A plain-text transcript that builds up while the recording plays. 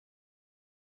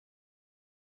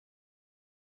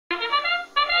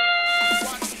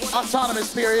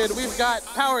autonomous period. We've got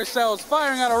power cells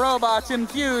firing out of robots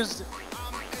infused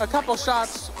a couple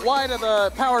shots wide of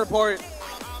the power port.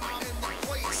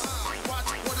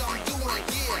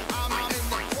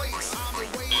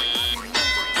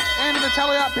 And in the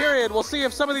teleop period, we'll see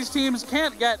if some of these teams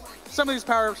can't get some of these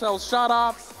power cells shot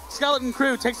off. Skeleton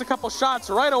Crew takes a couple shots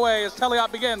right away as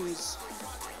teleop begins.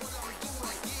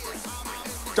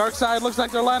 Dark Side looks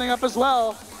like they're lining up as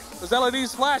well. There's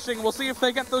LEDs flashing. We'll see if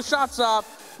they get those shots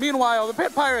off. Meanwhile, the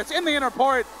Pit Pirates in the inner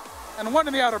port and one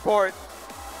in the outer port.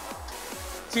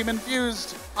 Team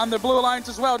Infused on the Blue Alliance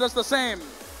as well does the same.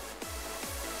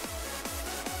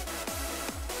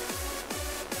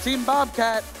 Team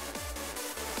Bobcat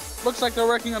looks like they're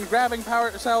working on grabbing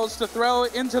power cells to throw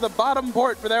into the bottom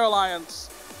port for their alliance.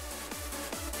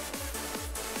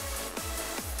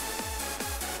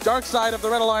 Dark Side of the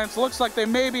Red Alliance looks like they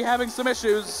may be having some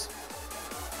issues.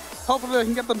 Hopefully they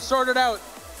can get them sorted out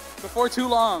before too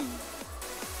long.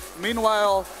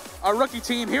 Meanwhile, our rookie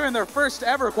team here in their first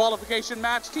ever qualification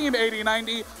match, Team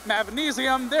 8090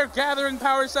 Magnesium, they're gathering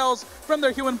power cells from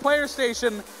their human player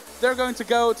station. They're going to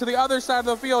go to the other side of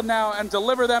the field now and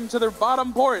deliver them to their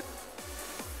bottom port.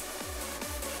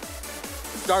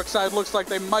 Dark Side looks like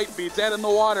they might be dead in the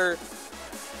water.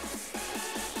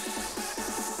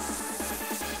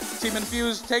 Team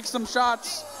Infused takes some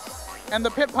shots, and the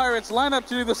Pit Pirates line up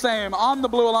to do the same on the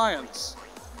Blue Alliance.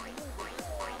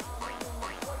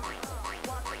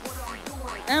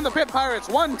 And the Pit Pirates,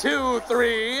 1, 2,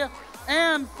 3,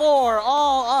 and 4,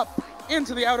 all up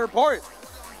into the outer port.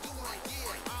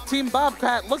 Team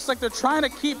Bobcat looks like they're trying to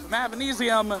keep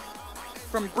Magnesium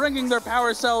from bringing their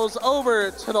power cells over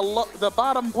to the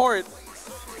bottom port.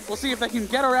 We'll see if they can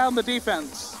get around the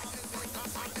defense.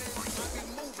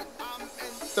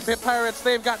 The Pit Pirates,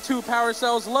 they've got 2 power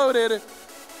cells loaded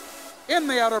in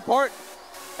the outer port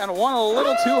and one a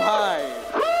little too high.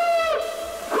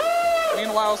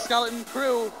 Meanwhile, Skeleton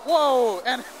Crew, whoa,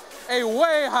 and a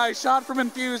way high shot from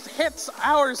Infused hits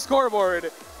our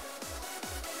scoreboard.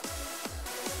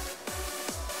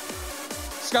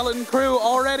 Skeleton Crew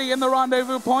already in the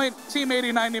rendezvous point. Team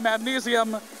 8090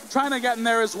 Magnesium trying to get in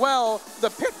there as well. The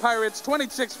Pit Pirates,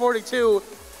 2642.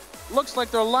 Looks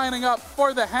like they're lining up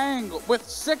for the hang with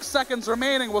 6 seconds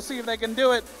remaining. We'll see if they can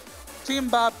do it. Team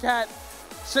Bobcat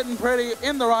sitting pretty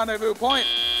in the rendezvous point.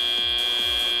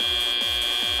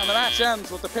 And the match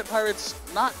ends with the Pit Pirates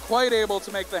not quite able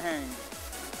to make the hang.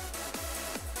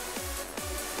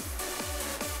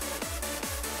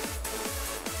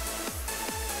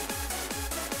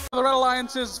 The Red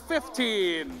Alliance is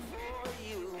 15.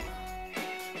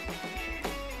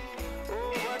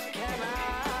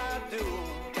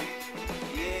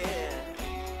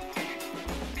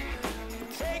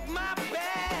 Take my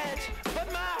badge,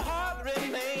 but my heart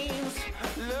remains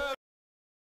love.